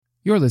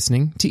You're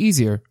listening to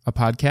Easier, a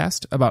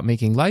podcast about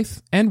making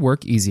life and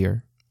work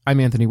easier. I'm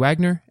Anthony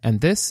Wagner,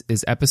 and this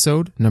is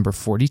episode number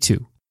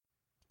 42.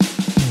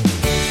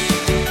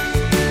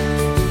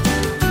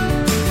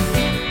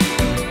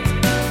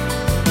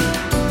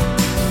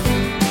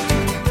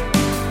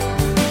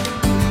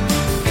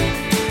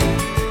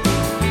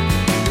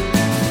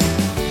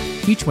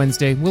 Each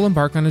Wednesday, we'll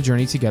embark on a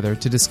journey together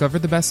to discover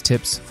the best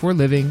tips for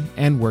living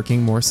and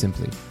working more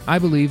simply. I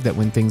believe that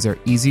when things are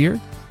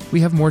easier, we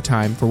have more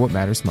time for what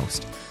matters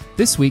most.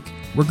 This week,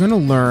 we're going to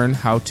learn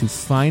how to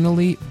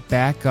finally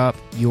back up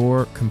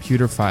your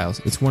computer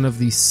files. It's one of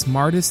the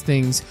smartest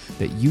things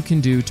that you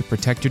can do to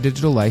protect your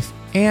digital life,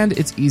 and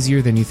it's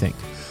easier than you think.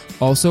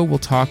 Also, we'll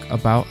talk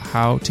about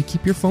how to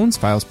keep your phone's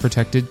files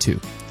protected too.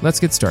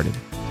 Let's get started.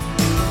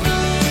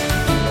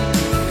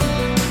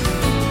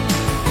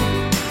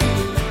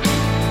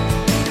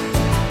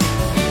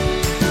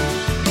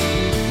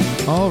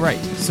 All right,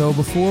 so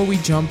before we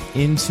jump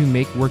into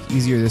Make Work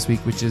Easier this week,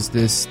 which is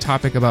this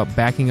topic about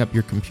backing up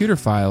your computer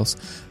files,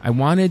 I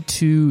wanted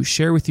to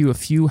share with you a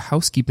few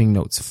housekeeping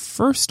notes.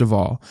 First of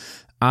all,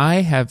 I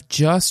have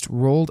just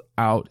rolled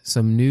out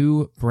some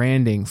new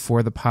branding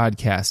for the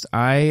podcast.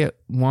 I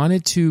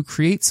wanted to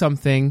create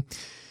something.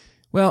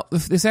 Well,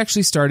 this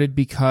actually started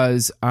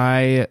because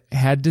I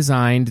had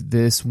designed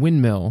this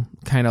windmill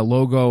kind of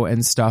logo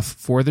and stuff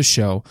for the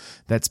show.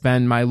 That's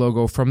been my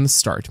logo from the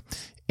start.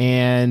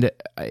 And,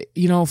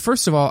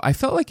 first of all, I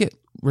felt like it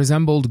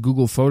resembled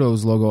Google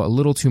Photos logo a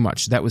little too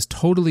much. That was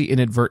totally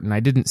inadvertent.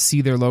 I didn't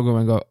see their logo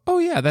and go, oh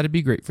yeah, that'd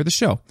be great for the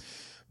show.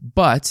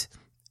 But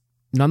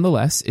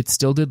nonetheless, it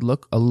still did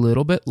look a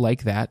little bit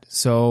like that.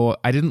 So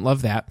I didn't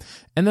love that.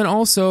 And then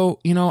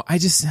also,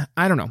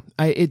 I don't know.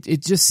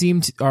 It just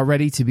seemed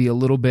already to be a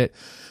little bit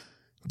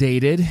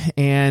dated,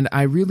 and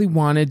I really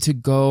wanted to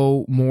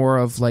go more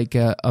of like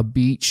a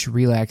beach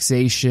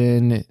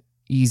relaxation,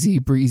 easy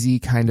breezy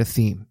kind of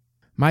theme.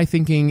 My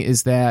thinking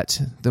is that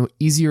the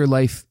easier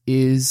life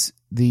is,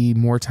 the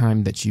more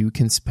time that you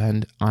can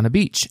spend on a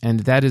beach.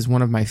 And that is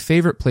one of my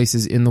favorite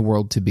places in the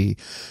world to be.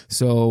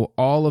 So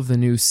all of the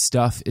new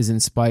stuff is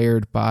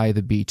inspired by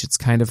the beach. It's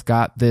kind of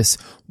got this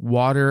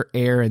water,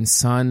 air, and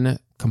sun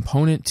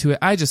component to it.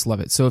 I just love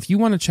it. So if you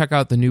want to check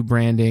out the new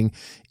branding,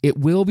 it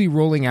will be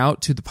rolling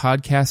out to the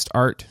podcast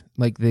art,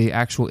 like the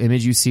actual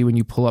image you see when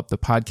you pull up the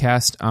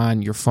podcast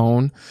on your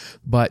phone.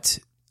 But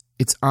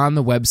it's on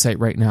the website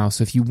right now.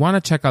 So if you want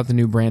to check out the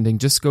new branding,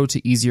 just go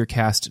to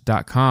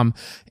easiercast.com,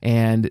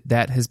 and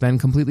that has been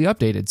completely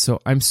updated.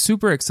 So I'm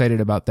super excited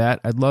about that.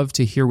 I'd love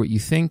to hear what you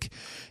think.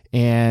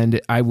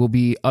 And I will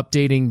be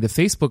updating the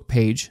Facebook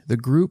page. The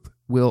group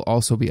will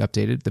also be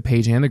updated, the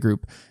page and the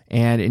group.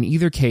 And in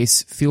either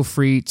case, feel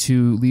free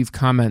to leave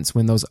comments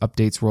when those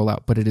updates roll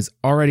out. But it is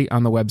already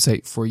on the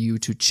website for you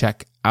to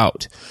check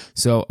out.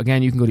 So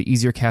again, you can go to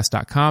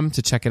easiercast.com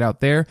to check it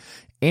out there.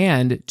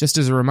 And just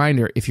as a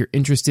reminder, if you're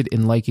interested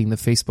in liking the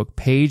Facebook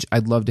page,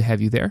 I'd love to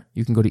have you there.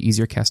 You can go to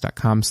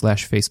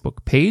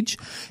easiercast.com/Facebook page.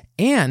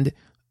 And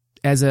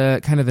as a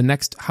kind of the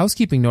next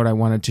housekeeping note I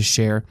wanted to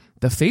share,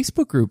 the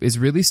Facebook group is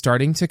really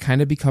starting to kind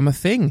of become a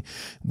thing.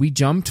 We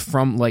jumped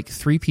from like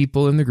 3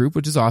 people in the group,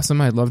 which is awesome.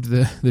 I loved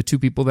the 2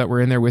 people that were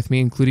in there with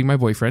me, including my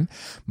boyfriend.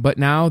 But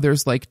now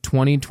there's like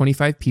 20,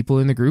 25 people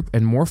in the group,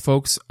 and more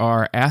folks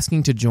are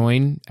asking to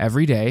join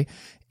every day.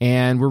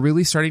 And we're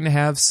really starting to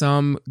have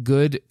some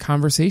good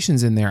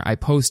conversations in there. I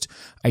post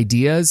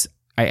ideas.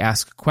 I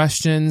ask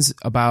questions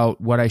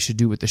about what I should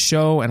do with the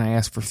show, and I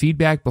ask for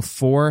feedback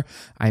before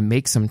I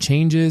make some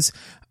changes.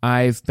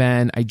 I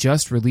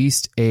just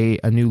released a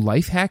new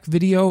life hack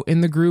video in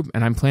the group,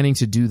 and I'm planning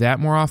to do that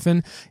more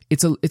often.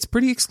 It's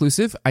pretty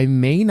exclusive. I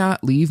may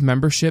not leave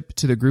membership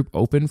to the group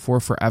open for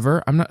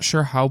forever. I'm not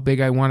sure how big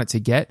I want it to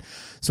get.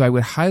 So I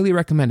would highly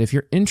recommend, if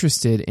you're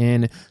interested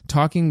in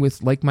talking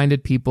with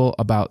like-minded people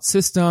about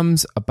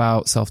systems,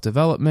 about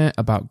self-development,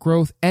 about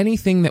growth,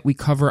 anything that we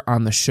cover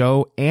on the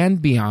show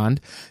and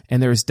beyond,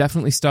 and there's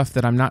definitely stuff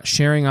that I'm not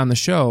sharing on the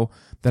show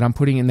that I'm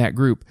putting in that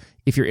group.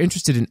 If you're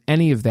interested in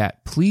any of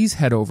that, please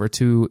head over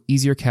to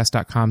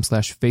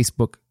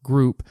easiercast.com/Facebook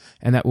group,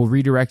 and that will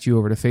redirect you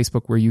over to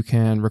Facebook where you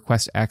can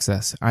request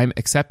access. I'm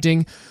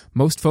accepting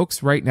most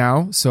folks right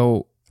now,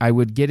 so I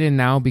would get in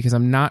now because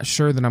I'm not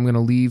sure that I'm going to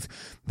leave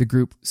the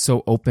group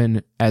so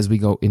open as we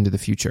go into the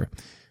future.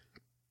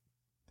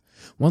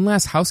 One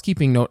last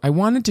housekeeping note. I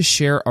wanted to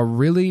share a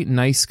really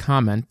nice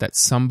comment that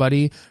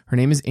somebody, her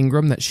name is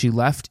Ingram, that she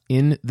left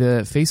in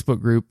the Facebook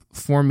group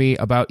for me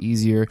about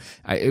Easier.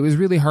 It was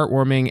really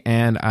heartwarming,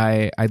 and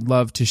I'd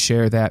love to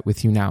share that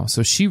with you now.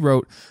 So she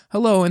wrote,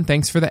 "Hello, and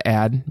thanks for the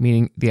ad,"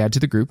 meaning the ad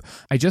to the group.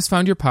 "I just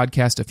found your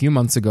podcast a few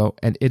months ago,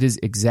 and it is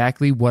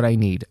exactly what I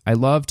need. I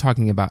love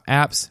talking about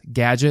apps,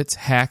 gadgets,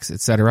 hacks,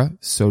 etc.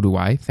 So do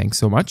I. Thanks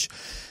so much.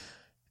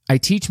 I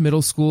teach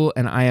middle school,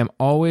 and I am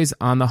always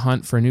on the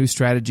hunt for new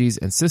strategies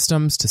and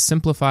systems to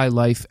simplify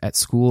life at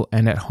school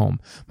and at home.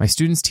 My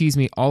students tease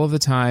me all of the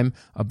time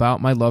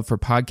about my love for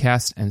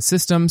podcasts and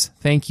systems.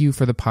 Thank you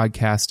for the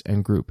podcast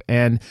and group."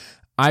 And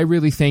I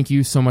really thank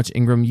you so much,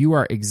 Ingram. You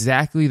are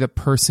exactly the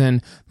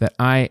person that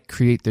I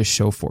create this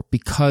show for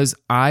because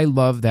I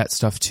love that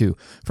stuff too.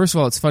 First of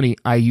all, it's funny.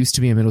 I used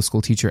to be a middle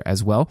school teacher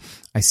as well.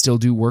 I still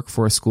do work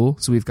for a school,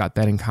 so we've got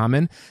that in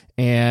common.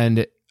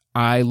 And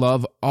I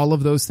love all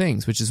of those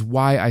things, which is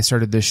why I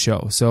started this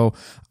show. So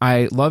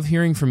I love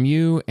hearing from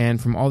you and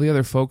from all the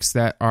other folks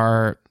that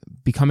are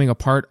becoming a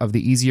part of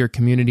the Easier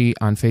community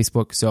on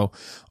Facebook. So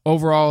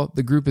overall,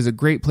 the group is a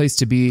great place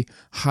to be.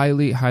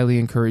 Highly, highly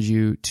encourage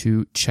you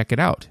to check it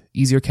out.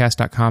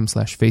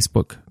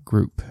 easiercast.com/Facebook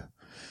group.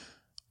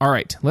 All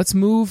right, let's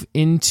move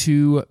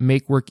into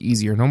Make Work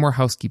Easier. No more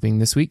housekeeping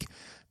this week.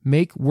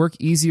 Make Work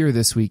Easier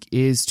this week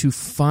is to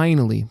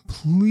finally,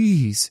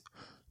 please,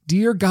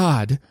 dear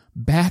God,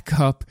 back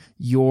up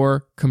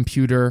your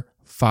computer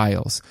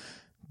files.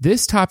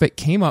 This topic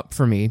came up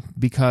for me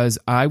because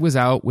I was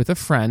out with a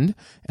friend,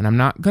 and I'm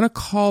not going to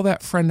call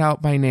that friend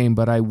out by name,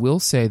 but I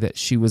will say that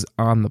she was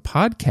on the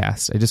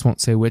podcast. I just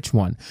won't say which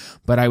one.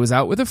 But I was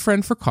out with a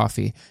friend for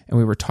coffee, and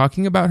we were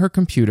talking about her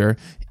computer,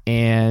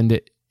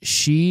 and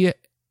she,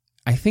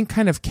 I think,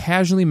 kind of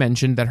casually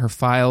mentioned that her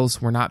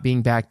files were not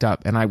being backed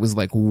up, and I was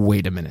like,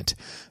 wait a minute.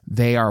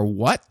 They are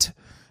what?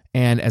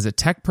 And as a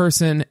tech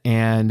person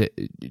and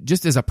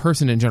just as a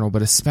person in general,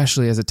 but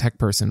especially as a tech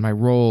person, my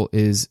role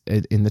is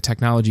in the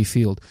technology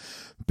field.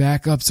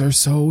 Backups are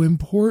so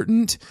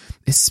important,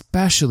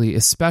 especially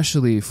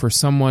for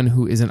someone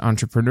who is an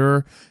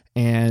entrepreneur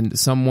and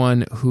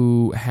someone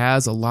who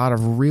has a lot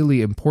of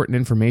really important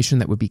information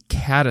that would be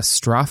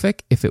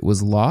catastrophic if it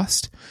was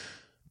lost.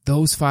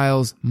 Those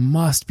files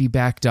must be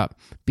backed up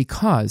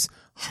because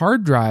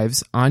hard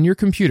drives on your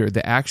computer,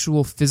 the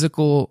actual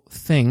physical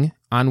thing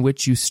on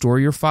which you store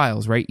your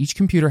files, right? Each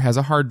computer has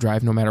a hard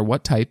drive, no matter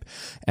what type,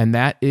 and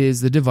that is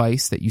the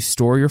device that you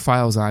store your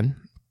files on.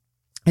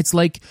 It's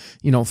like,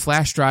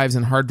 flash drives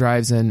and hard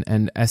drives and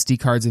SD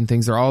cards and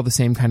things are all the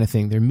same kind of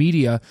thing. They're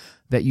media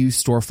that you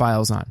store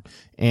files on,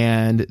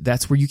 and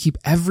that's where you keep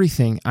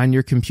everything on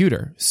your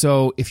computer.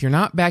 So if you're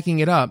not backing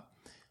it up,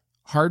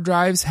 hard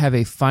drives have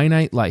a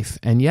finite life,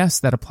 and yes,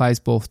 that applies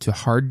both to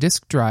hard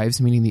disk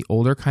drives, meaning the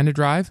older kind of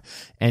drive,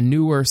 and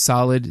newer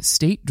solid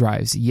state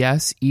drives.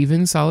 Yes,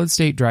 even solid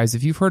state drives,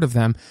 if you've heard of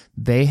them,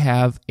 they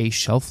have a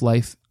shelf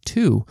life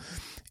too.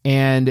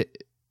 And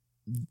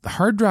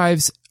hard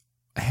drives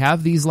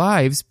have these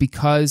lives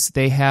because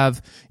they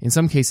have, in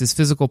some cases,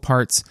 physical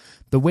parts.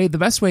 The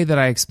best way that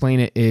I explain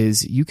it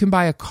is you can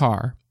buy a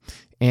car,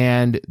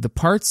 and the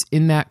parts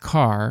in that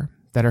car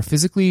that are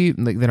physically,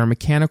 that are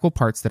mechanical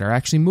parts that are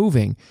actually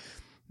moving,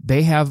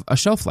 they have a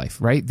shelf life,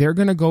 right? They're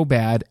going to go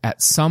bad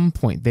at some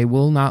point. They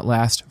will not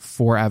last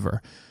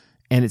forever.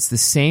 And it's the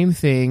same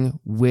thing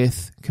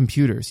with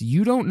computers.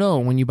 You don't know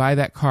when you buy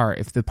that car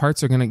if the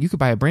parts are you could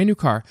buy a brand new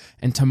car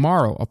and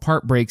tomorrow a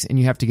part breaks and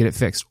you have to get it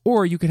fixed.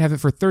 Or you could have it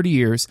for 30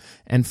 years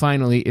and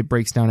finally it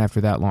breaks down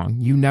after that long.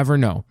 You never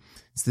know.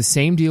 It's the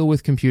same deal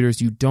with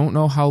computers. You don't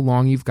know how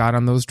long you've got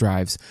on those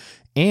drives.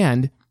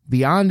 And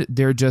beyond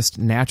their just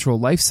natural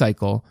life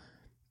cycle,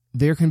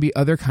 there can be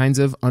other kinds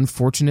of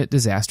unfortunate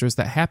disasters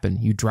that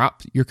happen. You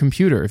drop your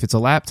computer. If it's a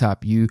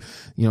laptop,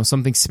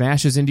 something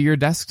smashes into your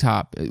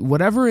desktop,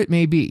 whatever it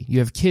may be. You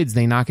have kids,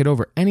 they knock it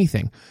over,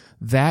 anything.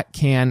 That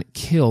can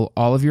kill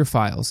all of your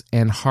files.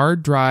 And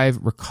hard drive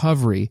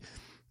recovery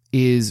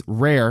is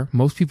rare.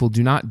 Most people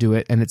do not do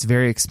it, and it's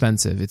very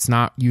expensive. It's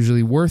not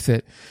usually worth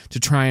it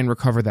to try and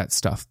recover that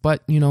stuff.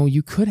 But,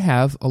 you could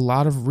have a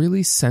lot of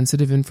really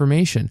sensitive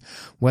information,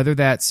 whether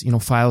that's,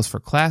 files for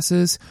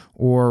classes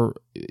or,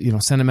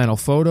 sentimental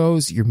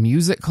photos, your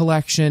music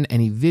collection,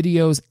 any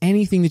videos,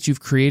 anything that you've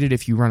created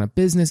if you run a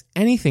business,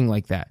 anything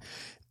like that.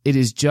 It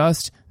is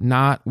just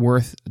not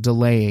worth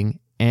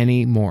delaying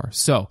anymore.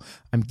 So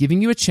I'm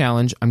giving you a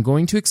challenge. I'm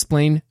going to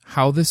explain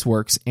how this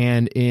works.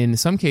 And in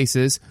some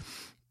cases,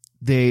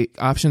 the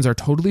options are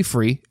totally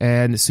free,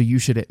 and so you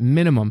should, at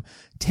minimum,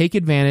 take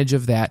advantage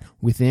of that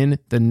within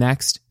the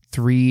next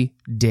 3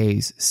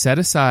 days. Set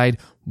aside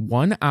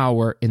 1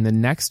 hour in the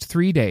next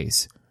 3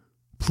 days,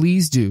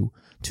 please do,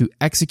 to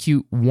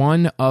execute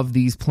one of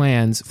these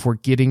plans for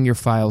getting your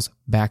files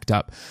backed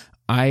up.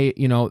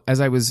 As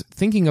I was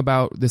thinking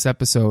about this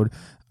episode,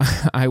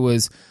 I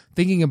was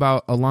thinking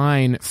about a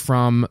line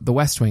from The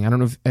West Wing. I don't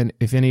know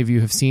if any of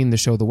you have seen the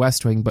show The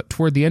West Wing, but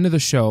toward the end of the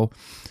show,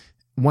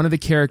 one of the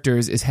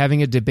characters is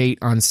having a debate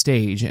on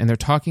stage, and they're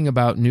talking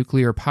about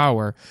nuclear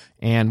power,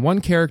 and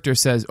one character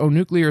says, oh,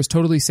 nuclear is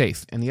totally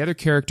safe, and the other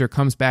character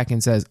comes back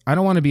and says, I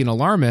don't want to be an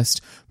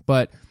alarmist,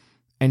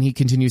 and he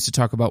continues to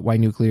talk about why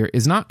nuclear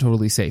is not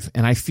totally safe,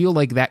 and I feel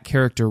like that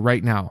character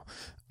right now.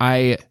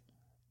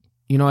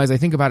 As I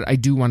think about it, I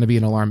do want to be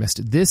an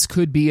alarmist. This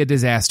could be a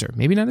disaster.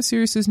 Maybe not as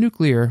serious as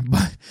nuclear,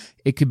 but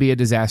it could be a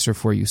disaster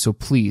for you, so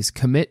please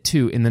commit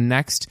to, in the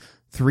next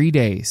 3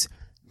 days,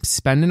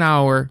 spend an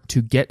hour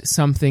to get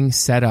something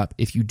set up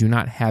if you do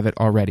not have it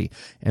already.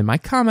 And my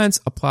comments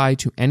apply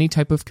to any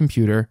type of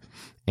computer,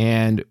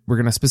 and we're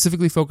going to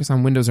specifically focus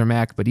on Windows or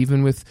Mac, but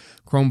even with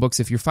Chromebooks,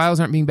 if your files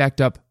aren't being backed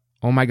up,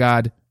 oh my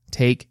God,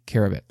 take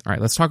care of it. All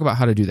right, let's talk about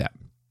how to do that.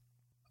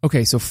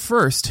 Okay, so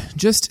first,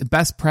 just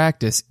best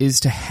practice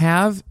is to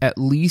have at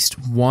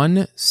least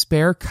one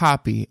spare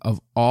copy of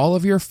all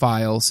of your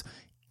files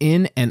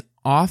in an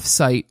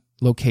off-site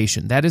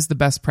location. That is the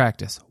best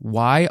practice.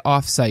 Why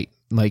off-site?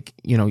 Like,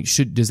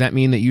 does that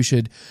mean that you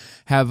should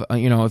have,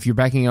 if you're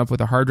backing up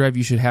with a hard drive,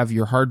 you should have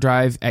your hard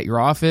drive at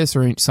your office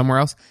or somewhere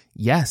else?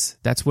 Yes,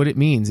 that's what it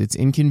means. It's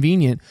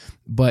inconvenient,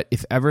 but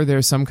if ever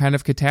there's some kind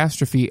of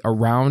catastrophe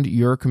around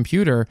your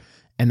computer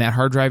and that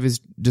hard drive is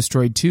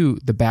destroyed too,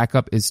 the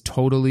backup is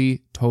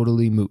totally,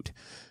 totally moot.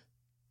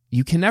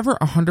 You can never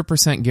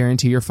 100%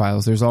 guarantee your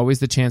files. There's always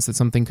the chance that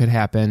something could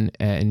happen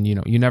and,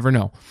 you never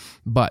know.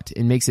 But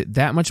it makes it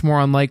that much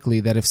more unlikely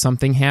that if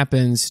something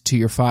happens to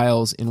your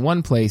files in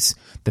one place,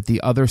 that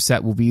the other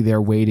set will be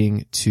there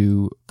waiting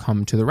to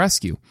come to the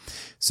rescue.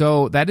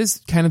 So that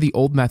is kind of the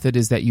old method,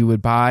 is that you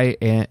would buy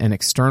an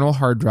external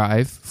hard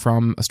drive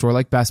from a store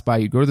like Best Buy.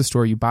 You'd go to the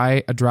store, you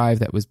buy a drive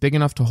that was big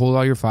enough to hold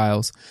all your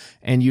files,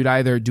 and you'd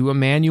either do a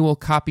manual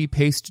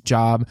copy-paste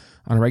job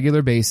on a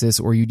regular basis,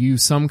 or you'd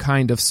use some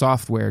kind of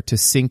software to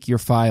sync your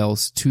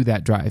files to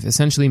that drive,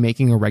 essentially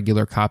making a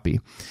regular copy.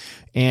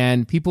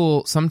 And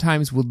people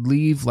sometimes would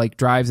leave like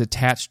drives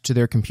attached to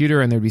their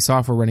computer and there'd be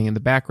software running in the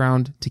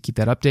background to keep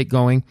that update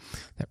going.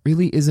 That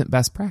really isn't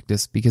best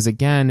practice, because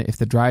again, if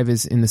the drive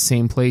is in the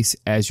same place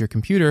as your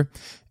computer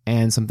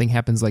and something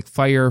happens like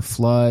fire,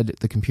 flood,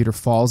 the computer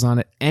falls on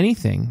it,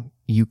 anything,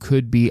 you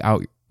could be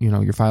out,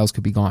 your files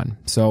could be gone.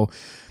 So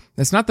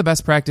that's not the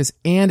best practice,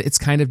 and it's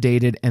kind of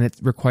dated, and it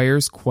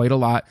requires quite a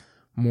lot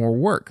more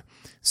work.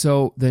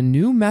 So the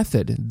new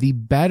method, the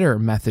better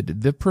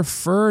method, the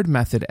preferred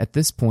method at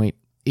this point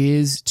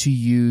is to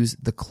use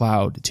the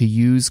cloud, to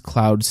use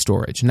cloud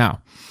storage.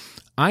 Now,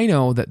 I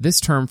know that this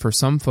term for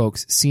some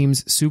folks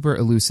seems super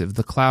elusive.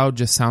 The cloud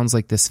just sounds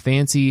like this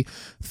fancy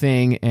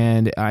thing,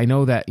 and I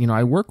know that,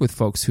 I work with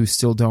folks who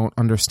still don't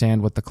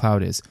understand what the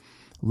cloud is.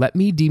 Let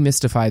me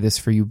demystify this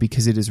for you,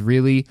 because it is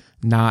really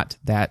not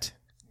that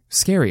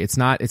scary. It's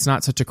not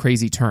such a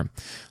crazy term.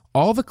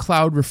 All the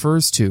cloud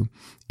refers to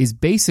is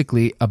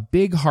basically a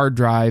big hard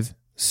drive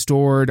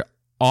stored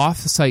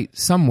off-site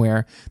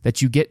somewhere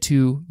that you get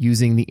to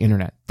using the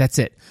internet. That's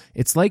it.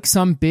 It's like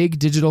some big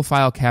digital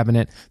file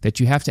cabinet that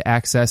you have to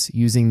access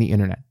using the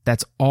internet.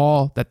 That's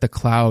all that the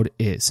cloud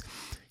is.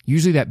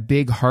 Usually that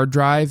big hard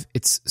drive,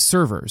 it's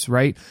servers,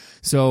 right?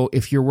 So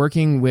if you're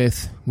working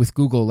with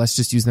Google, let's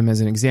just use them as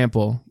an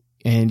example,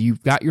 and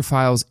you've got your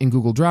files in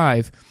Google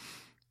Drive,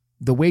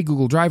 the way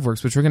Google Drive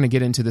works, which we're going to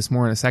get into this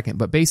more in a second,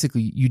 but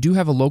basically you do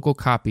have a local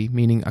copy,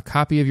 meaning a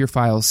copy of your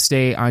files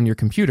stay on your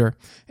computer.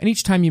 And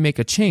each time you make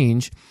a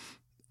change,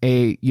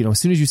 as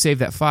soon as you save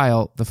that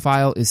file, the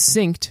file is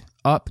synced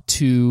up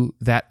to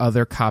that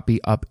other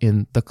copy up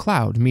in the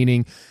cloud,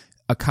 meaning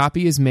a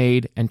copy is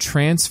made and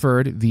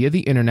transferred via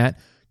the internet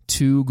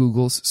to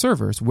Google's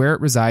servers where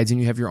it resides,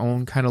 and you have your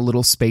own kind of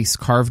little space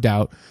carved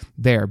out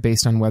there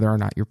based on whether or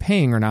not you're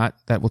paying or not.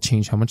 That will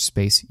change how much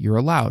space you're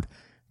allowed.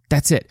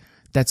 That's it.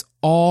 That's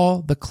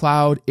all the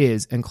cloud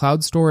is. And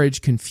cloud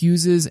storage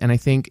confuses and I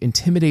think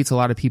intimidates a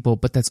lot of people,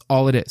 but that's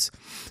all it is.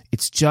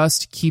 It's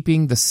just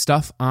keeping the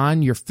stuff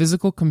on your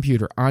physical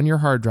computer, on your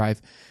hard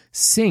drive,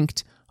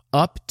 synced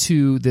up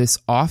to this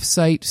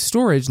off-site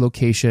storage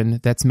location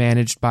that's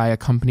managed by a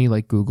company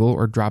like Google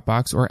or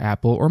Dropbox or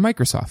Apple or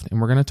Microsoft. And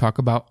we're going to talk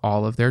about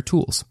all of their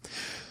tools.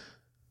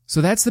 So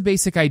that's the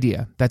basic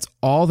idea. That's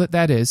all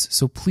that is.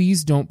 So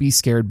please don't be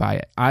scared by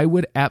it. I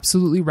would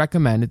absolutely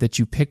recommend that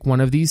you pick one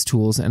of these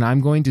tools, and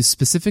I'm going to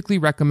specifically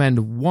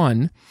recommend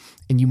one,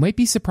 and you might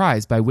be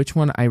surprised by which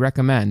one I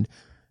recommend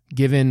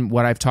given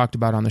what I've talked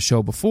about on the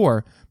show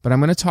before, but I'm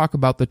going to talk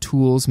about the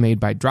tools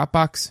made by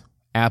Dropbox,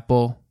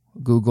 Apple,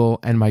 Google,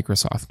 and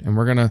Microsoft. And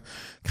we're going to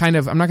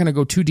I'm not going to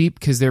go too deep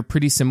because they're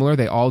pretty similar.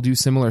 They all do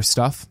similar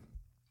stuff,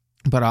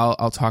 but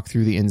I'll talk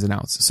through the ins and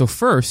outs. So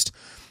first,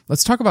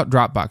 let's talk about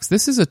Dropbox.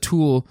 This is a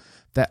tool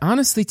that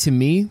honestly to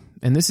me,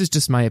 and this is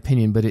just my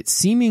opinion, but it's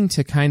seeming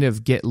to kind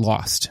of get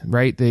lost,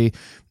 right? It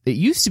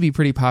used to be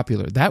pretty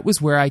popular. That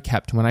was where I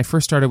kept, when I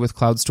first started with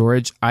cloud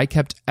storage, I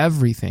kept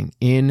everything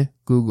in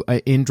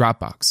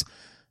Dropbox.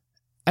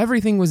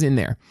 Everything was in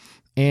there.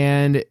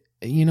 And,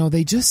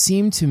 they just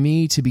seem to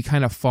me to be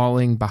kind of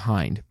falling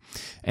behind.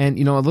 And,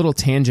 a little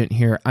tangent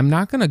here, I'm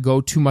not going to go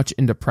too much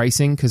into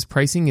pricing because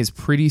pricing is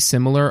pretty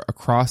similar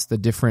across the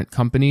different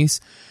companies.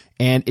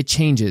 And it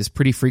changes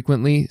pretty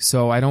frequently.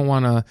 So I don't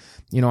want to,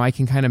 I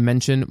can kind of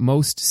mention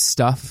most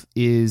stuff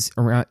is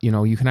around,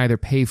 you can either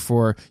you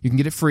can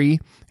get it free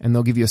and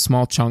they'll give you a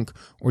small chunk,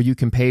 or you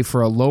can pay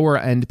for a lower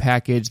end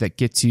package that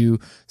gets you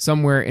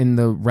somewhere in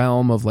the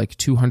realm of like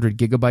 200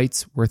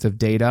 gigabytes worth of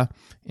data.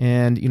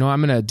 And,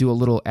 I'm going to do a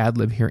little ad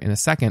lib here in a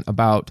second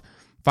about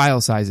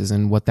file sizes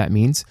and what that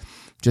means,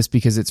 just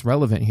because it's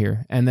relevant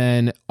here. And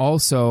then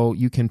also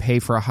you can pay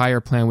for a higher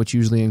plan, which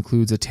usually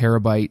includes a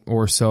terabyte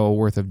or so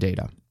worth of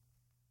data.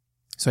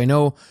 So I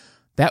know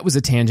that was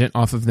a tangent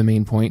off of the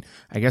main point.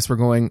 I guess we're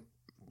going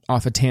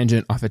off a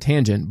tangent,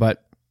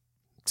 but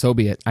so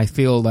be it. I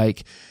feel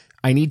like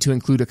I need to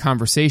include a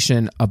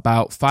conversation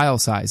about file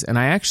size. And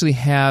I actually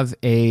have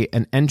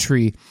an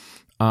entry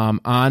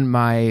on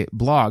my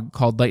blog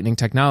called Lightning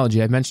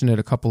Technology. I've mentioned it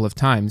a couple of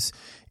times,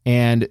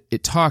 and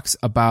it talks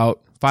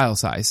about file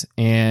size.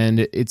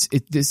 And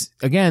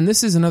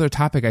this is another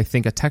topic, I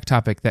think, a tech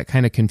topic that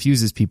kind of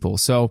confuses people.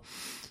 So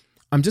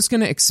I'm just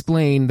going to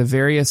explain the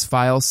various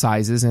file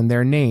sizes and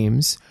their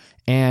names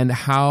and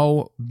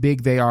how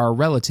big they are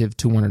relative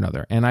to one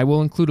another. And I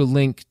will include a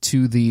link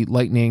to the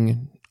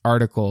Lightning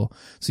article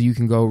so you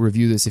can go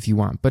review this if you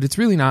want. But it's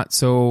really not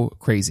so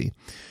crazy.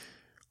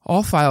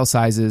 All file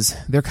sizes,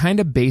 they're kind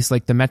of based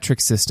like the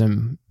metric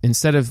system.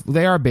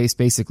 They are based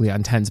basically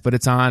on tens, but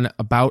it's on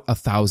about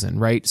 1,000,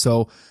 right?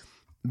 So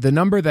the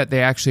number that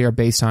they actually are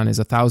based on is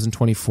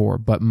 1,024,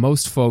 but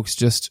most folks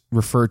just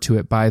refer to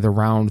it by the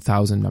round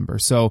 1,000 number.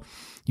 So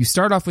you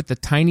start off with the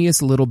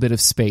tiniest little bit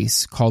of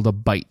space called a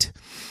byte.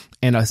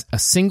 And a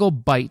single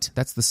byte,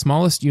 that's the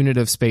smallest unit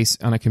of space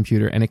on a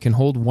computer, and it can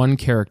hold one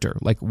character,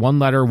 like one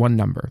letter, one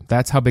number.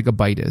 That's how big a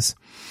byte is.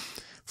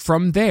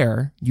 From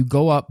there, you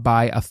go up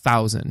by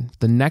 1,000.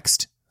 The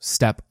next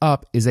step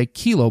up is a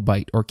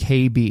kilobyte, or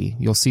KB.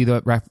 You'll see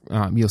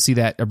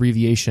that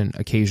abbreviation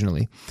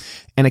occasionally.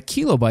 And a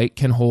kilobyte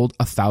can hold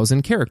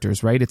 1,000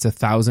 characters, right? It's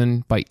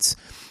 1,000 bytes.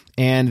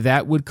 And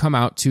that would come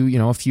out to,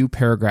 a few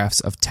paragraphs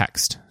of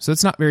text. So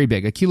it's not very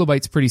big. A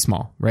kilobyte's pretty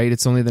small, right?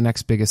 It's only the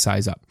next biggest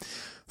size up.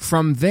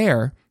 From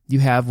there, you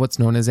have what's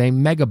known as a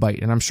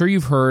megabyte. And I'm sure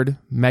you've heard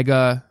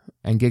mega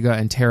and giga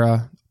and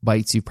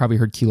terabytes. You've probably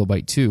heard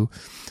kilobyte too.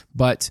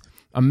 But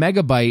a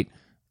megabyte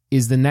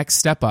is the next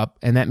step up,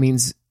 and that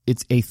means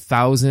it's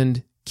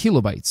 1,000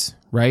 kilobytes,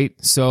 right?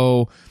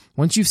 So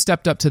once you've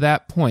stepped up to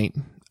that point,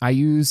 I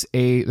use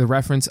the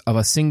reference of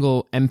a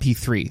single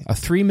MP3. A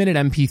 3-minute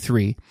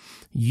MP3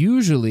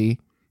 usually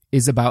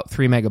is about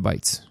 3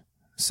 megabytes.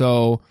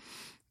 So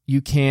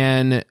you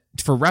can,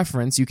 for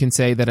reference, you can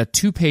say that a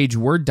 2-page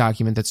Word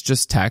document that's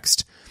just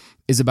text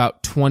is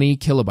about 20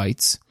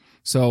 kilobytes.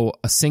 So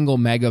a single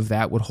meg of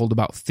that would hold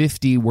about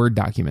 50 Word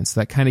documents.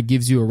 That kind of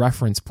gives you a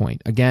reference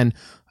point. Again,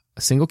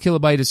 a single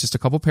kilobyte is just a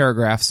couple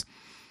paragraphs,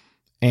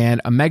 and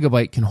a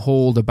megabyte can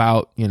hold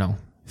about,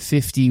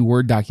 50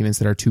 Word documents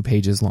that are 2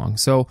 pages long.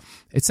 So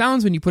it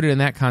sounds, when you put it in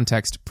that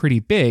context, pretty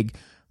big,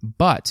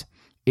 but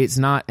it's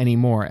not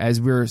anymore. As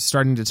we're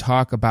starting to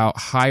talk about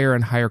higher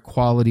and higher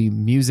quality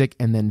music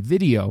and then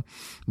video,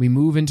 we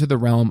move into the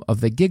realm of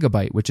the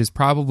gigabyte, which is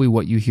probably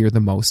what you hear the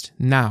most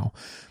now.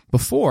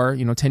 Before,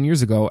 10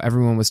 years ago,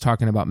 everyone was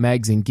talking about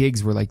megs, and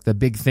gigs were like the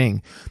big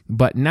thing.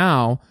 But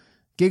now,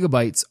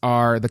 gigabytes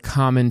are the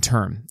common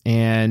term,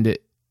 and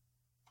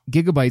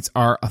gigabytes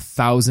are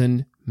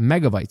 1,000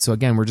 megabytes. So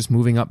again, we're just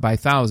moving up by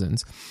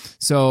thousands.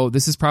 So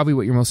this is probably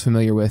what you're most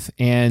familiar with.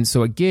 And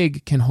so a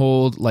gig can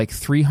hold like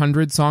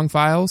 300 song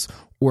files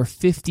or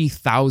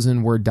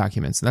 50,000 Word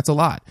documents. And that's a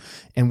lot.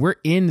 And we're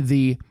in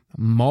the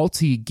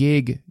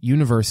multi-gig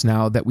universe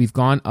now that we've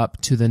gone up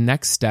to the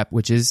next step,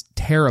 which is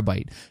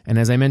terabyte. And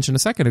as I mentioned a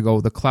second ago,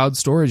 the cloud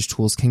storage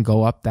tools can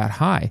go up that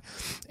high.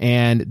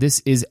 And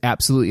this is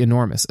absolutely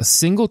enormous. A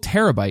single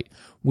terabyte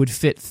would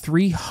fit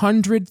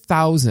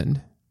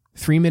 300,000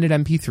 3-minute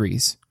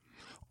MP3s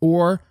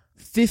or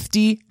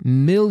 50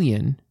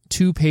 million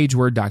 2-page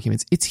Word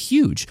documents. It's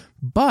huge.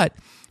 But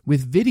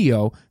with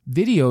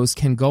videos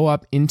can go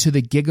up into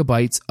the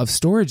gigabytes of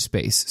storage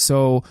space.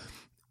 So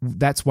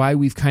that's why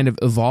we've kind of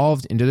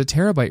evolved into the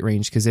terabyte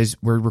range, because as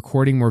we're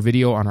recording more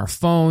video on our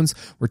phones,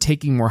 we're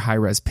taking more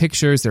high-res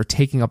pictures, they're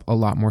taking up a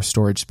lot more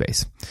storage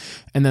space.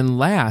 And then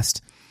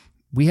last,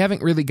 we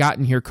haven't really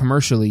gotten here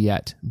commercially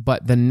yet,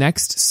 but the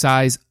next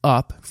size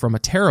up from a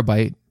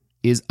terabyte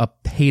is a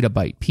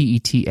petabyte,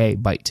 P-E-T-A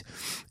byte.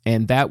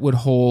 And that would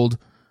hold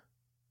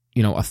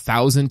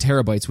 1,000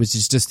 terabytes, which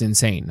is just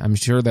insane. I'm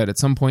sure that at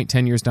some point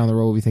 10 years down the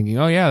road, we'll be thinking,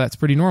 oh yeah, that's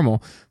pretty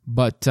normal.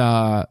 But,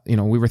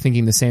 we were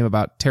thinking the same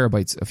about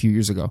terabytes a few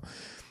years ago.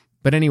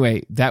 But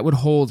anyway, that would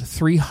hold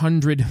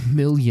 300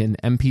 million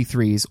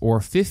MP3s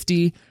or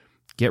 50,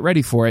 get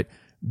ready for it,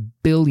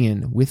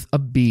 billion with a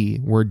B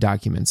Word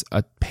documents.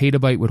 A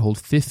petabyte would hold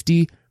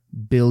 50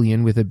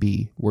 billion with a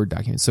B Word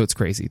documents. So it's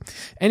crazy.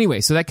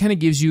 Anyway, so that kind of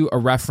gives you a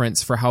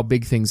reference for how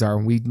big things are.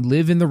 We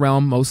live in the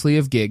realm mostly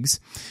of gigs,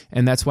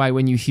 and that's why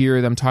when you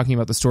hear them talking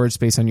about the storage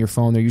space on your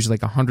phone, they're usually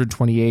like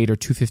 128 or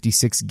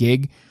 256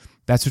 gig.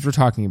 That's what we're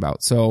talking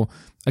about. So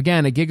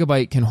again, a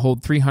gigabyte can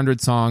hold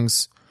 300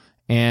 songs,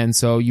 and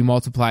so you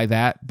multiply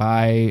that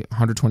by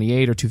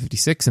 128 or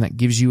 256, and that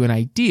gives you an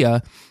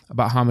idea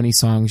about how many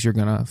songs you're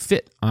going to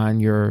fit on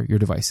your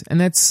device. And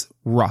that's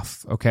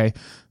rough, okay?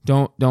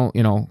 Don't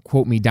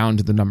quote me down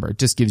to the number. It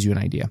just gives you an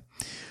idea.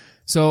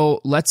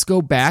 So let's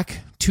go back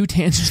 2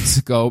 tangents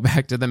ago,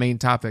 back to the main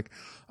topic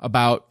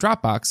about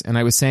Dropbox. And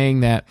I was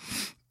saying that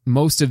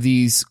most of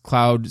these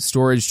cloud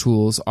storage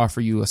tools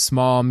offer you a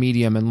small,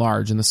 medium, and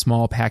large, and the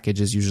small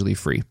package is usually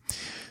free.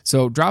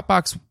 So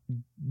Dropbox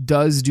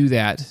does do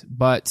that,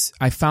 but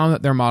I found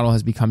that their model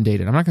has become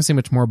dated. I'm not going to say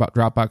much more about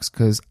Dropbox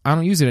because I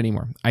don't use it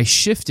anymore. I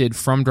shifted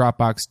from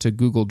Dropbox to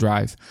Google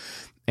Drive,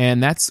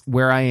 and that's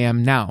where I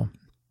am now.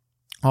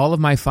 all of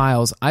my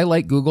files. I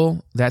like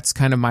Google. That's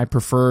kind of my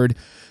preferred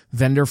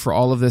vendor for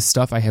all of this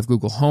stuff. I have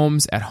Google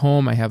Homes at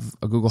home. I have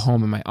a Google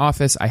Home in my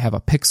office. I have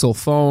a Pixel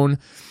phone.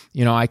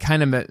 I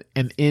kind of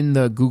am in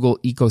the Google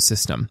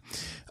ecosystem.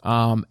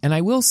 And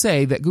I will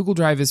say that Google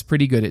Drive is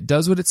pretty good. It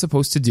does what it's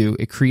supposed to do.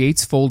 It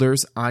creates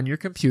folders on your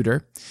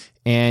computer,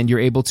 and you're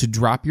able to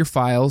drop your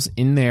files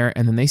in there,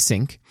 and then they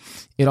sync.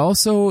 It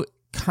also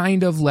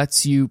kind of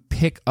lets you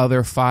pick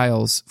other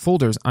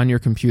folders on your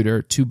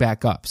computer to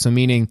back up. So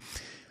meaning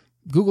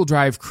Google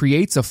Drive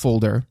creates a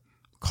folder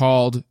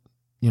called,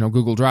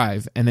 Google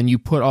Drive, and then you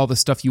put all the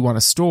stuff you want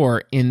to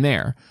store in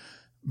there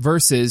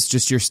versus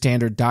just your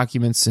standard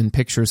documents and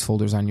pictures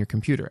folders on your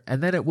computer.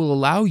 And then it will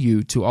allow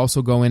you to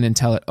also go in and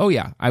tell it, oh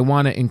yeah, I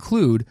want to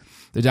include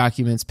the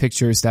documents,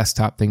 pictures,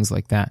 desktop, things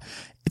like that.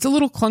 It's a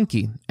little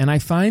clunky. And I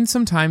find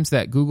sometimes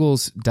that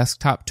Google's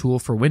desktop tool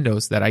for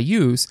Windows that I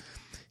use,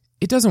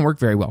 it doesn't work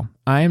very well.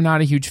 I am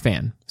not a huge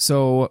fan.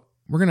 So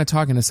we're going to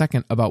talk in a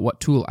second about what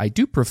tool I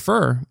do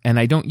prefer and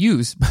I don't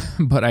use,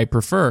 but I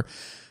prefer.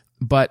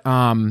 But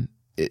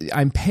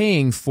I'm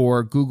paying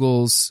for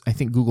Google's, I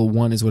think Google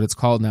One is what it's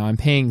called now. I'm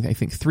paying, I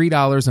think,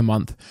 $3 a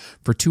month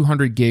for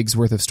 200 gigs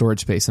worth of storage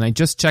space. And I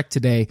just checked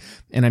today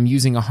and I'm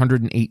using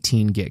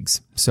 118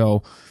 gigs.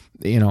 So,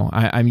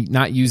 I'm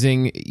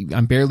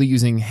barely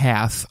using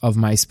half of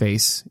my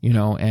space,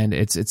 and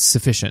it's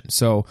sufficient.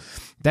 So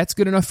that's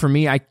good enough for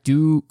me. I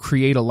do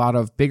create a lot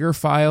of bigger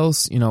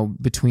files,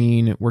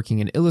 between working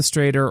in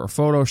Illustrator or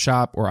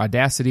Photoshop or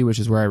Audacity, which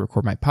is where I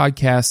record my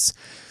podcasts.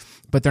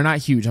 But they're not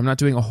huge. I'm not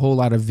doing a whole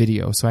lot of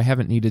video, so I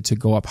haven't needed to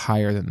go up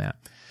higher than that.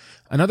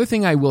 Another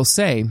thing I will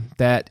say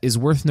that is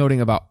worth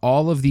noting about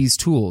all of these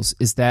tools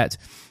is that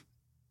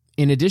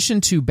in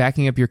addition to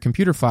backing up your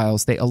computer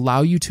files, they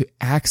allow you to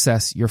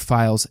access your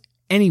files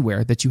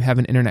anywhere that you have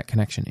an internet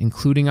connection,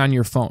 including on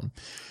your phone.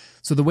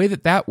 So the way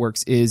that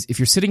works is if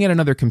you're sitting at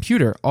another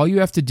computer, all you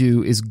have to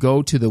do is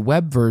go to the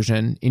web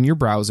version in your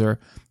browser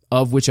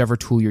of whichever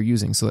tool you're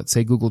using. So let's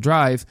say Google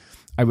Drive.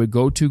 I would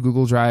go to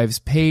Google Drive's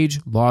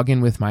page, log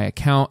in with my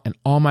account, and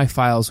all my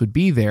files would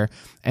be there.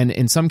 And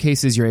in some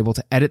cases, you're able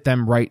to edit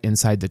them right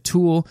inside the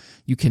tool.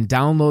 You can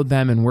download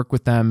them and work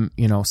with them,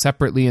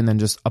 separately, and then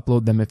just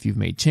upload them if you've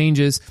made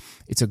changes.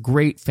 It's a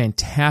great,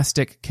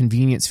 fantastic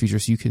convenience feature.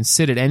 So you can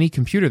sit at any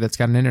computer that's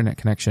got an internet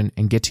connection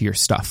and get to your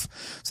stuff.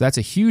 So that's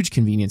a huge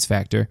convenience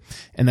factor.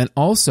 And then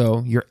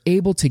also, you're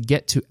able to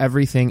get to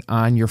everything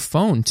on your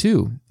phone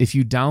too. If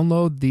you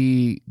download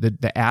the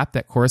app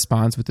that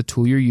corresponds with the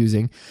tool you're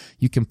using,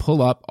 you can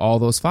pull up all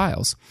those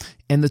files.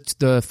 And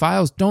the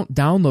files don't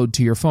download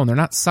to your phone. They're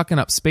not sucking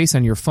up space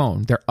on your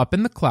phone. They're up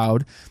in the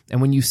cloud.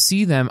 And when you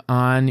see them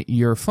on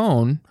your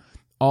phone,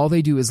 all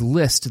they do is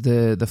list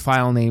the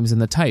file names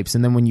and the types.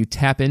 And then when you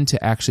tap in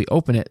to actually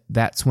open it,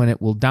 that's when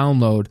it will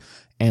download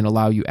and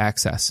allow you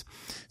access.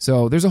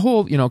 So there's a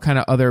whole, kind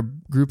of other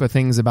group of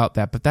things about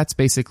that, but that's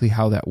basically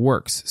how that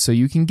works. So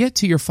you can get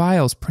to your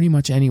files pretty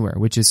much anywhere,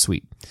 which is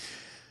sweet.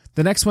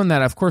 The next one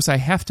that, of course, I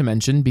have to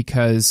mention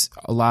because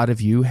a lot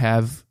of you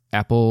have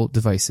Apple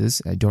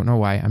devices. I don't know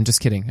why. I'm just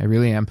kidding. I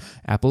really am.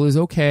 Apple is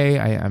okay.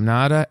 I'm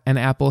not an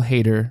Apple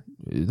hater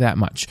that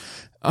much,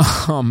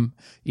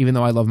 even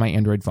though I love my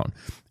Android phone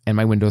and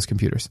my Windows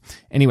computers.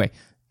 Anyway,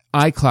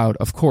 iCloud,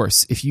 of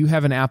course. If you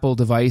have an Apple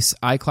device,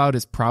 iCloud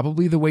is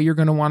probably the way you're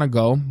going to want to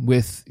go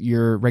with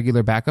your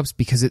regular backups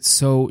because it's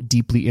so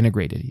deeply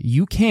integrated.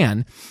 You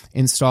can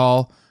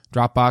install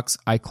Dropbox,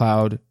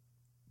 iCloud,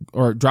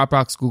 or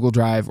Dropbox, Google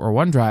Drive, or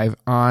OneDrive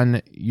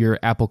on your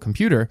Apple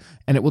computer,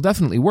 and it will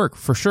definitely work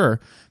for sure.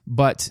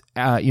 But,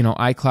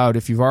 iCloud,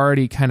 if you've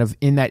already kind of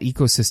in that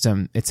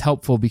ecosystem, it's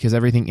helpful because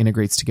everything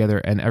integrates together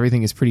and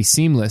everything is pretty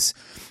seamless.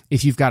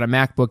 If you've got a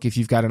MacBook, if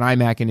you've got an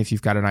iMac, and if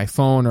you've got an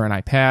iPhone or an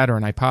iPad or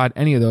an iPod,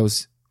 any of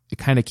those, it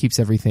kind of keeps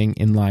everything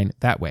in line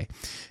that way.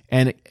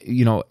 And,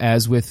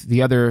 as with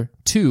the other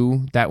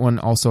two, that one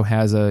also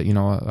has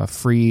a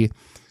free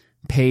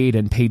paid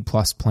and paid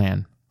plus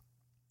plan.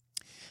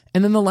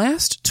 And then the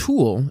last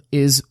tool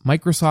is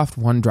Microsoft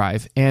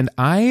OneDrive. And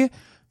I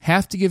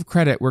have to give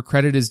credit where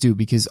credit is due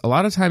because a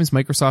lot of times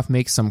Microsoft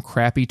makes some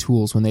crappy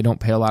tools when they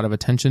don't pay a lot of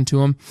attention to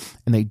them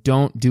and they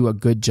don't do a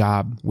good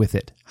job with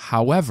it.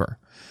 However,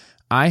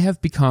 I have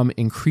become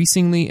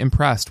increasingly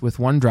impressed with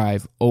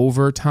OneDrive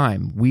over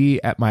time.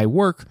 At my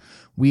work,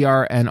 we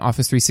are an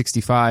Office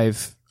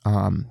 365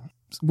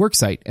 work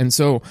site. And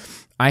so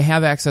I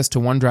have access to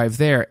OneDrive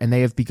there, and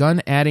they have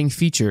begun adding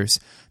features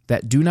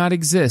that do not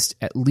exist,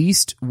 at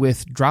least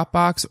with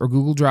Dropbox or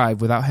Google Drive,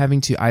 without having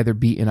to either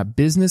be in a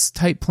business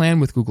type plan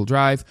with Google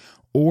Drive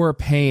or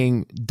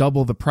paying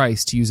double the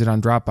price to use it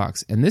on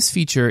Dropbox. And this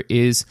feature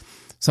is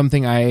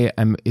something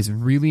is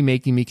really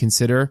making me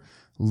consider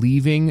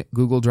leaving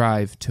Google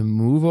Drive to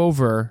move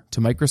over to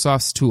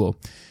Microsoft's tool.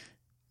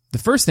 The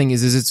first thing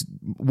is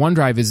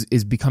OneDrive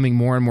is becoming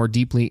more and more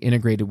deeply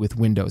integrated with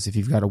Windows. If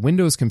you've got a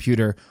Windows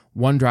computer,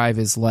 OneDrive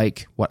is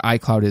like what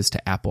iCloud is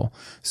to Apple.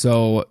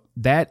 So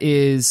that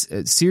is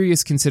a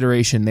serious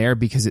consideration there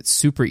because it's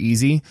super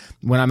easy.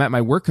 When I'm at my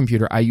work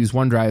computer, I use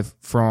OneDrive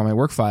for all my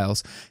work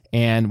files.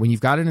 And when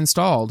you've got it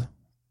installed,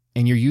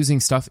 and you're using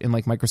stuff in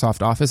like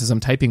Microsoft Office, as I'm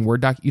typing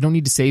Word doc, you don't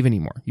need to save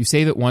anymore. You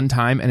save it one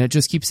time and it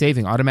just keeps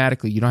saving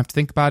automatically. You don't have to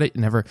think about it.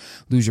 You never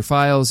lose your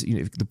files.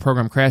 If the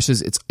program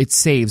crashes, it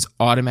saves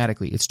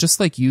automatically. It's just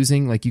like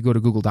using, like you go to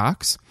Google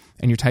Docs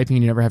and you're typing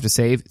and you never have to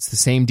save. It's the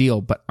same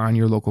deal, but on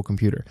your local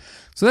computer.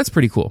 So that's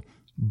pretty cool.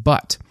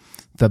 But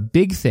the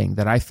big thing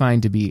that I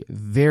find to be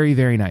very,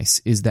 very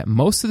nice is that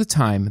most of the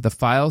time, the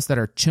files that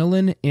are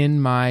chilling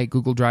in my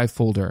Google Drive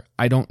folder,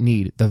 I don't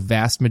need the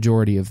vast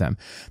majority of them.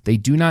 They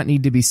do not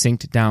need to be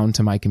synced down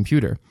to my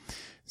computer.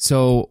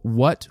 So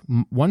what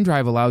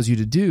OneDrive allows you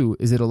to do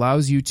is it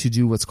allows you to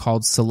do what's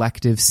called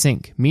selective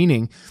sync,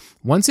 meaning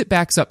once it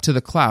backs up to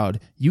the cloud,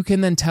 you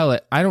can then tell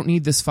it, I don't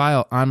need this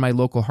file on my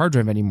local hard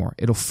drive anymore.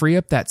 It'll free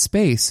up that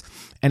space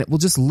and it will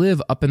just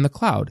live up in the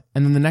cloud.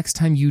 And then the next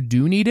time you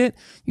do need it,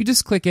 you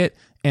just click it.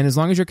 And as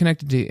long as you're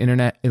connected to the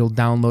internet, it'll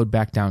download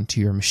back down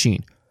to your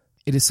machine.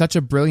 It is such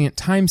a brilliant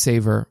time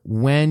saver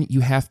when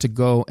you have to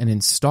go and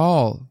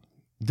install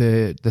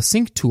the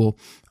sync tool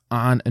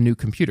on a new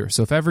computer.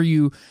 So if ever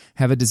you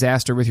have a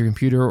disaster with your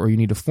computer or you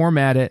need to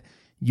format it,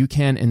 you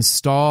can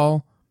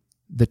install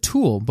the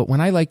tool. But when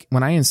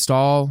I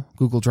install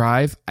Google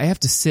Drive, I have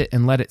to sit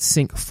and let it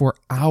sync for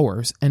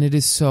hours. And it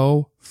is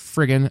so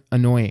friggin'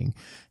 annoying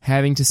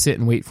having to sit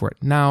and wait for it.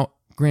 Now,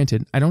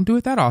 granted, I don't do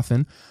it that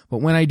often,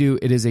 but when I do,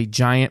 it is a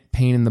giant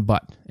pain in the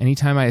butt.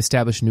 Anytime I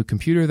establish a new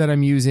computer that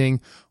I'm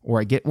using, or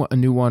I get a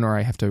new one, or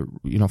I have to,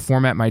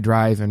 format my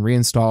drive and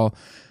reinstall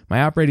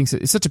my operating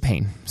system, it's such a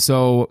pain.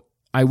 So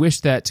I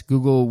wish that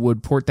Google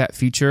would port that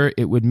feature.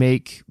 It would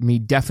make me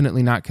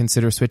definitely not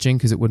consider switching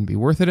because it wouldn't be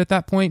worth it at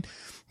that point.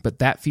 But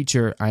that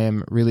feature, I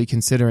am really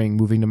considering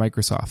moving to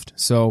Microsoft.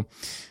 So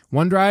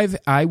OneDrive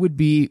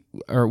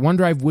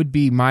would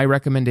be my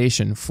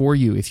recommendation for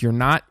you. If you're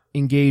not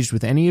engaged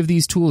with any of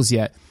these tools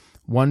yet,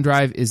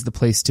 OneDrive is the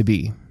place to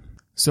be.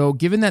 So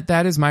given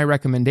that is my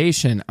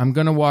recommendation, I'm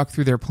going to walk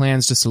through their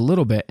plans just a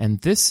little bit,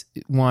 and this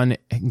one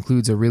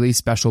includes a really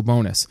special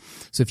bonus.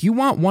 So if you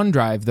want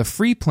OneDrive, the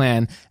free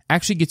plan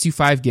actually gets you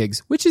 5 gigs,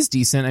 which is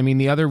decent. I mean,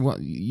 the other one,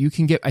 you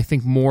can get, I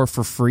think, more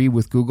for free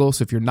with Google.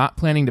 So if you're not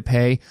planning to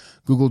pay,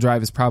 Google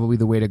Drive is probably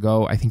the way to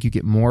go. I think you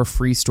get more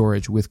free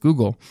storage with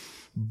Google.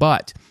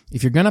 But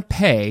if you're going to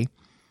pay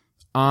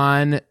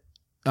on,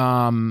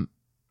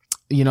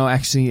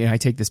 actually, I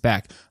take this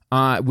back.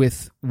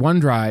 With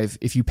OneDrive,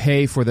 if you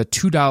pay for the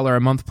 $2 a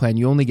month plan,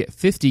 you only get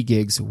 50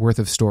 gigs worth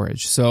of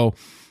storage. So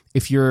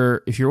if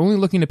you're only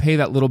looking to pay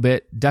that little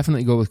bit,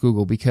 definitely go with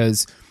Google,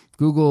 because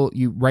Google,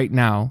 right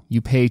now,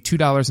 you pay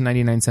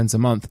 $2.99 a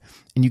month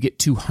and you get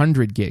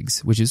 200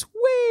 gigs, which is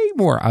way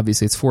more.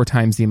 Obviously, it's 4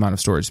 times the amount of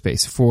storage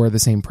space for the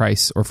same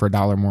price or for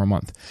 $1 more a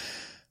month.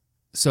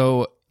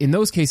 So in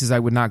those cases, I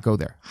would not go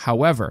there.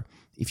 However,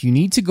 if you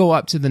need to go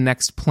up to the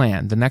next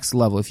plan, the next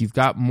level, if you've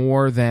got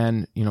more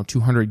than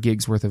 200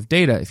 gigs worth of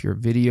data, if you're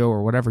video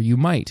or whatever, you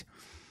might.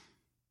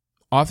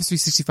 Office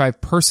 365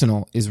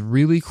 Personal is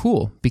really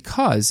cool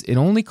because it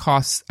only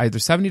costs either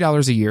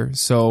 $70 a year,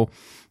 so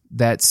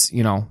that's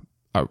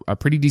a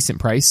pretty decent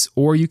price,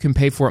 or you can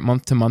pay for it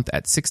month to month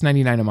at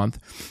 $6.99 a month,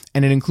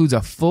 and it includes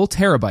a full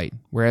terabyte.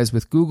 Whereas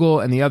with Google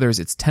and the others,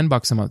 it's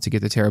 $10 a month to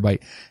get the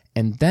terabyte,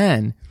 and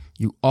then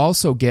you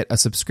also get a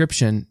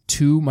subscription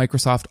to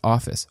Microsoft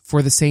Office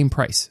for the same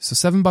price. So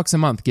 $7 a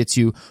month gets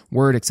you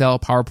Word, Excel,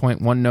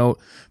 PowerPoint, OneNote,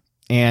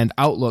 and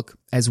Outlook,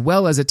 as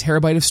well as a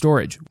terabyte of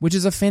storage, which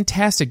is a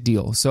fantastic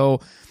deal. So,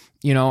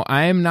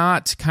 I am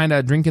not kind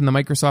of drinking the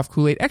Microsoft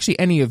Kool-Aid. Actually,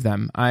 any of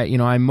them.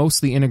 I'm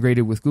mostly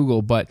integrated with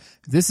Google, but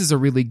this is a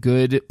really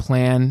good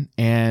plan,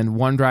 and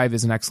OneDrive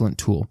is an excellent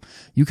tool.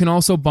 You can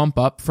also bump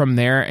up from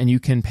there, and you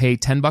can pay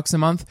 $10 a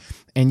month,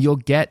 and you'll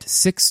get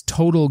 6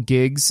 total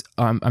terabytes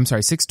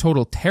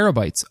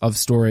of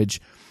storage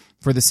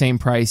for the same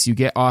price. You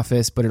get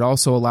Office, but it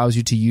also allows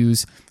you to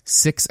use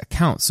 6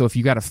 accounts. So if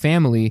you got a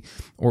family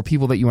or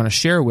people that you want to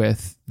share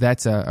with,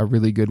 that's a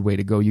really good way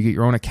to go. You get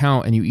your own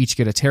account and you each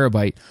get a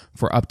terabyte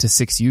for up to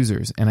 6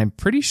 users. And I'm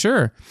pretty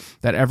sure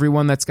that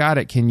everyone that's got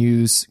it can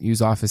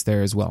use Office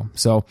there as well.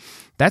 So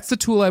that's the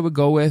tool I would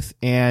go with.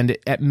 And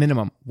at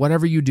minimum,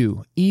 whatever you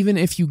do, even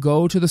if you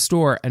go to the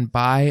store and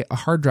buy a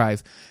hard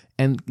drive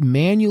and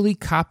manually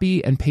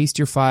copy and paste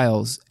your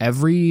files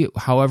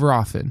however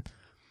often,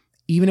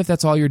 even if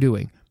that's all you're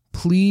doing,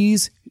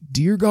 please,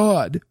 dear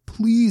God,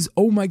 please,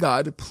 oh my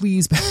God,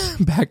 please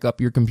back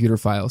up your computer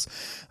files.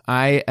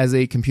 I, as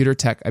a computer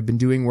tech, I've been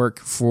doing work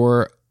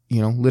for,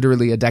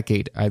 literally a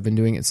decade. I've been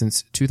doing it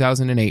since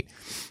 2008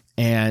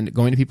 and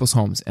going to people's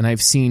homes. And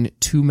I've seen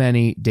too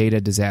many data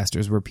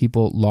disasters where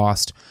people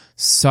lost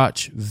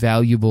such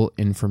valuable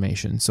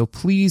information. So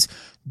please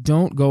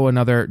don't go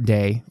another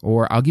day,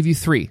 or I'll give you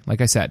 3. Like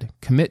I said,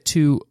 commit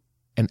to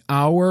an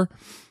hour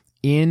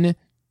in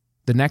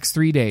the next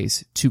 3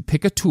 days to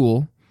pick a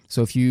tool.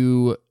 So if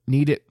you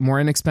need it more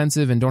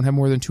inexpensive and don't have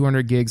more than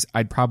 200 gigs,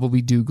 I'd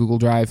probably do Google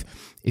Drive.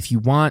 If you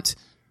want,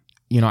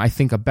 I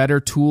think a better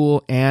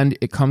tool and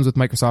it comes with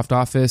Microsoft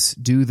Office,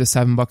 do the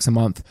 $7 a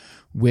month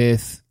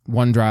with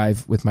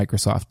OneDrive with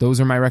Microsoft. Those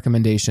are my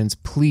recommendations.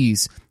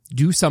 Please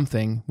do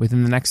something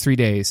within the next 3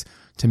 days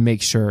to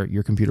make sure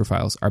your computer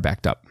files are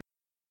backed up.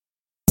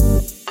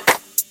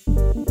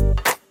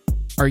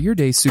 Are your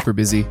days super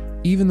busy?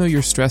 Even though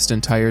you're stressed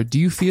and tired, do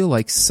you feel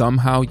like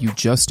somehow you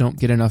just don't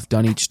get enough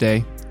done each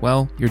day?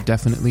 Well, you're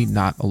definitely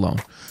not alone.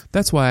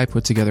 That's why I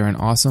put together an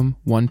awesome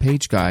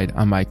one-page guide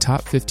on my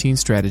top 15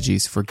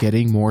 strategies for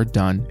getting more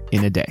done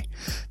in a day.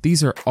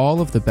 These are all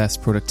of the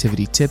best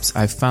productivity tips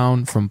I've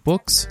found from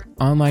books,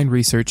 online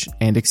research,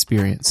 and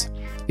experience.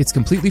 It's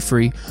completely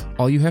free.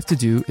 All you have to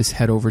do is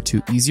head over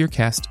to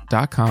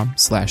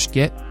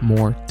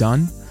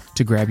easiercast.com/getmoredone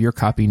to grab your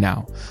copy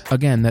now.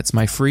 Again, that's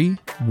my free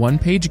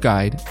one-page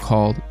guide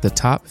called The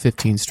Top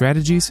 15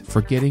 Strategies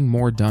for Getting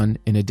More Done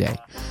in a Day.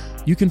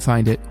 You can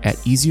find it at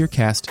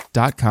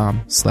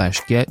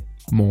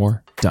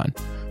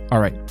easiercast.com/getmoredone.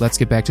 All right, let's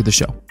get back to the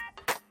show.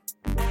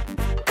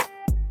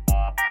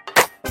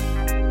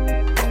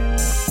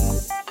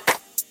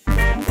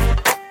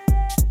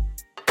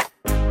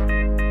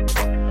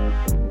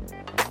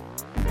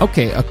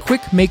 Okay, a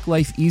quick make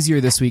life easier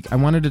this week. I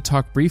wanted to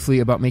talk briefly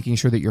about making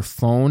sure that you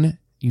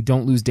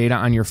don't lose data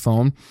on your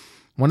phone.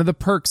 One of the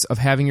perks of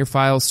having your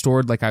files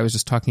stored, like I was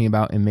just talking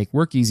about, and make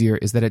work easier,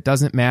 is that it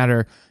doesn't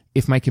matter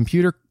if my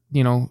computer,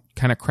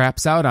 kind of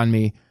craps out on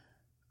me.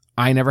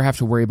 I never have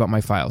to worry about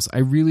my files. I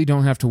really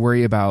don't have to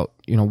worry about,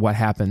 what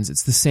happens.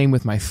 It's the same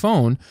with my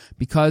phone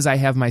because I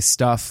have my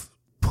stuff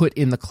put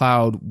in the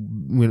cloud,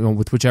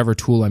 with whichever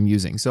tool I'm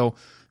using. So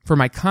for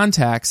my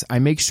contacts, I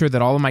make sure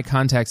that all of my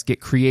contacts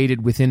get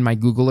created within my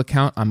Google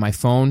account on my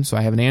phone. So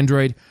I have an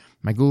Android.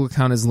 My Google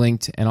account is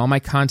linked and all my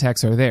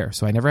contacts are there.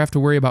 So I never have to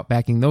worry about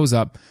backing those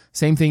up.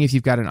 Same thing if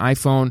you've got an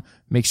iPhone,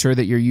 make sure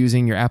that you're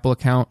using your Apple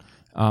account.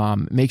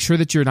 Make sure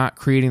that you're not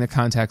creating the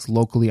contacts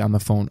locally on the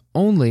phone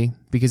only,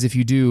 because if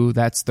you do,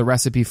 that's the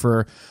recipe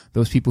for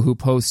those people who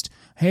post,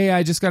 hey,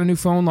 I just got a new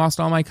phone, lost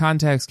all my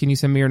contacts. Can you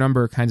send me your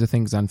number? Kinds of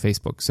things on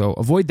Facebook. So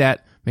avoid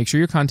that. Make sure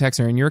your contacts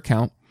are in your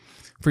account.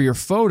 For your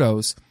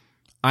photos,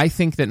 I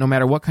think that no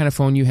matter what kind of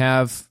phone you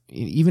have,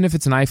 even if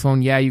it's an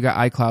iPhone, yeah, you got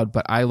iCloud,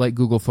 but I like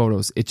Google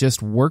Photos. It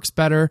just works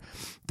better.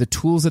 The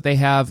tools that they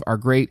have are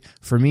great.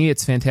 For me,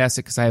 it's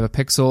fantastic because I have a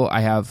Pixel.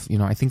 I have,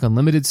 I think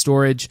unlimited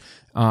storage.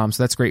 So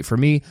that's great for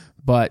me.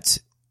 But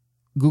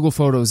Google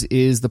Photos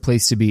is the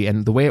place to be.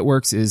 And the way it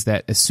works is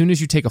that as soon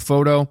as you take a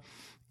photo,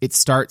 it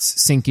starts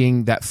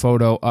syncing that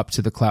photo up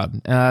to the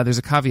cloud. There's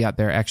a caveat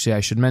there, actually,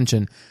 I should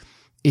mention.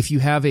 If you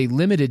have a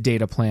limited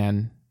data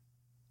plan,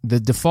 the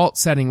default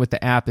setting with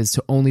the app is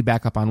to only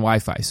back up on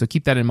Wi-Fi. So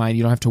keep that in mind.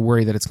 You don't have to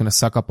worry that it's going to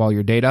suck up all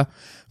your data.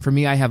 For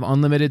me, I have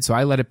unlimited, so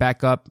I let it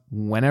back up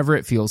whenever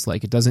it feels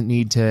like. It doesn't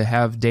need to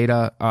have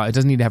data. It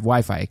doesn't need to have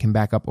Wi-Fi. It can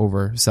back up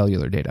over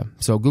cellular data.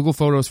 So Google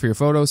Photos for your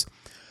photos.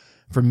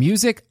 For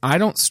music, I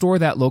don't store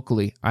that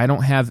locally. I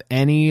don't have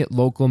any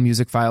local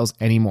music files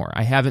anymore.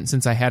 I haven't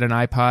since I had an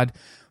iPod.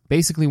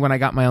 Basically, when I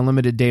got my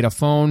unlimited data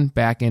phone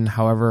back in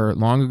however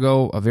long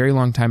ago, a very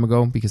long time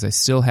ago, because I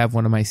still have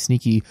one of my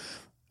sneaky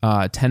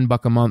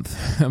 $10 a month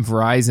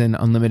Verizon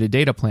unlimited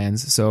data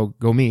plans. So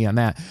go me on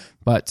that.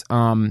 But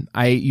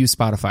I use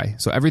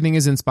Spotify. So everything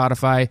is in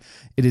Spotify.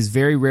 It is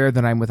very rare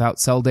that I'm without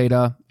cell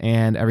data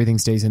and everything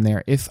stays in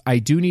there. If I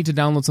do need to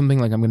download something,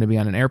 like I'm going to be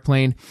on an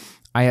airplane,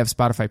 I have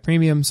Spotify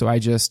Premium. So I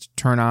just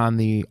turn on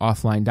the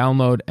offline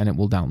download and it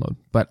will download.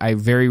 But I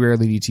very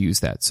rarely need to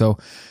use that. So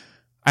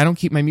I don't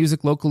keep my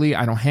music locally.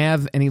 I don't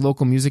have any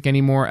local music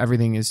anymore.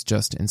 Everything is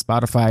just in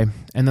Spotify.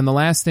 And then the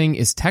last thing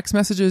is text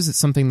messages. It's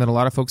something that a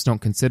lot of folks don't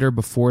consider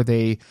before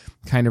they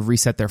kind of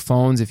reset their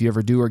phones. If you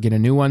ever do or get a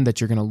new one, that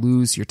you're going to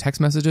lose your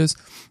text messages.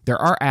 There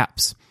are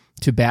apps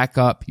to back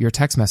up your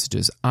text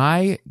messages.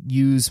 I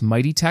use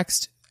Mighty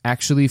Text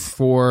actually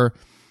for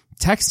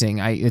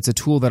texting. It's a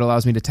tool that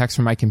allows me to text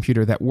from my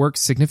computer that works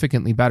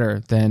significantly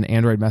better than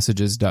Android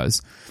Messages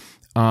does.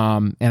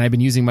 And I've been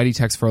using Mighty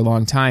Text for a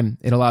long time.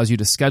 It allows you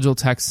to schedule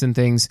texts and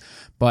things,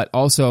 but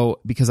also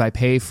because I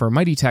pay for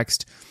Mighty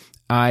Text,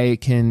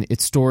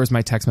 it stores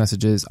my text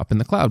messages up in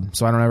the cloud.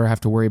 So I don't ever have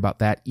to worry about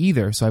that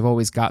either. So I've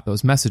always got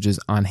those messages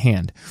on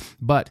hand.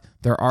 But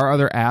there are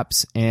other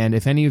apps. And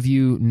if any of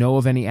you know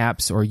of any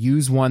apps or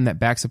use one that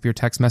backs up your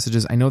text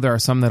messages, I know there are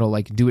some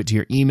that'll do it to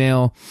your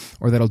email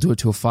or that'll do it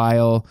to a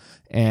file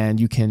and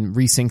you can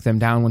resync them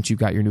down once you've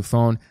got your new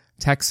phone.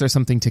 Texts are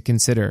something to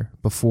consider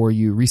before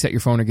you reset your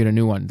phone or get a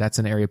new one. That's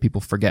an area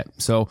people forget.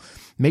 So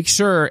make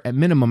sure, at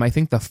minimum, I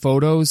think the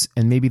photos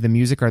and maybe the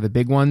music are the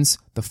big ones.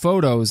 The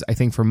photos, I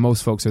think for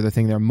most folks, are the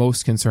thing they're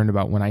most concerned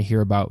about when I hear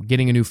about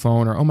getting a new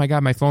phone or, oh my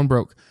God, my phone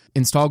broke.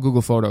 Install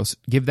Google Photos.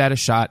 Give that a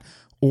shot.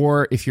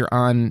 Or if you're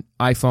on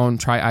iPhone,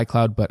 try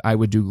iCloud, but I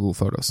would do Google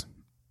Photos.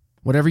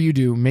 Whatever you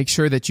do, make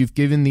sure that you've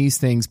given these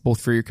things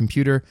both for your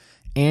computer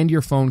and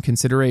your phone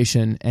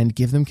consideration, and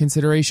give them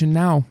consideration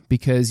now,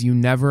 because you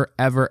never,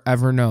 ever,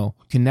 ever know.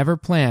 You can never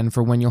plan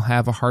for when you'll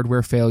have a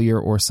hardware failure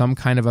or some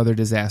kind of other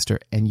disaster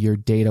and your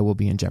data will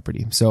be in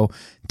jeopardy. So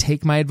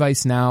take my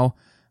advice now.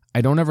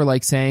 I don't ever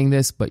like saying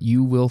this, but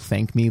you will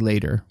thank me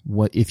later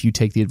if you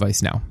take the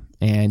advice now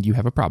and you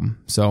have a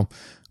problem. So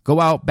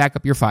go out, back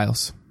up your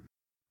files.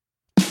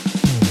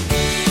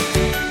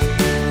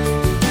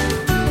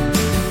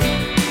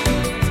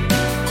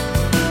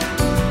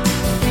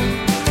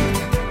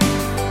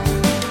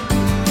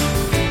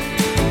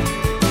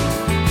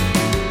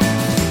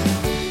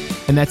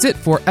 And that's it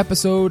for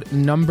episode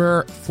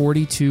number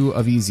 42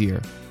 of Easier.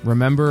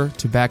 Remember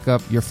to back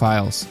up your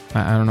files.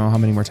 I don't know how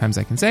many more times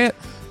I can say it,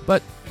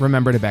 but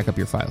remember to back up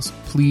your files.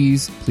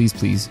 Please, please,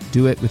 please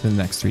do it within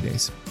the next 3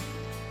 days.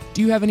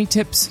 Do you have any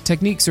tips,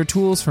 techniques, or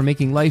tools for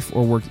making life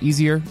or work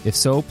easier? If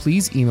so,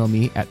 please email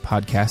me at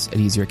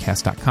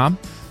podcast@easiercast.com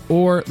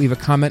or leave a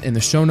comment in the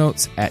show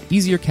notes at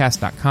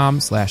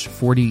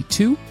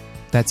easiercast.com/42.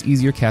 That's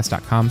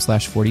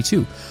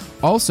easiercast.com/42.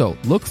 Also,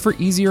 look for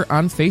Easier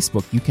on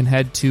Facebook. You can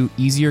head to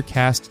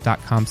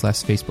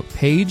easiercast.com/Facebook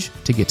page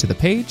to get to the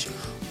page,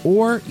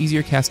 or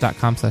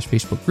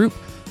easiercast.com/Facebook group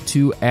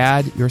to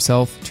add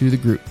yourself to the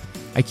group.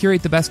 I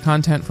curate the best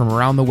content from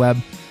around the web,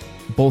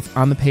 both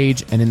on the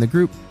page and in the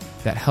group,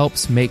 that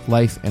helps make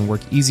life and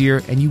work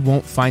easier, and you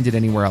won't find it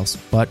anywhere else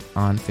but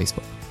on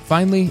Facebook.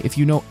 Finally, if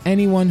you know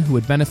anyone who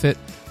would benefit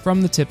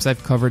from the tips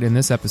I've covered in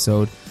this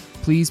episode,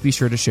 please be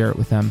sure to share it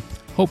with them.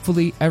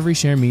 Hopefully, every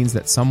share means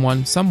that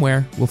someone,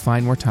 somewhere, will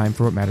find more time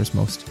for what matters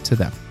most to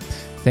them.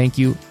 Thank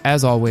you,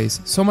 as always,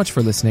 so much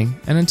for listening,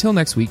 and until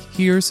next week,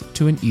 here's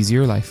to an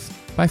easier life.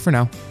 Bye for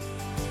now.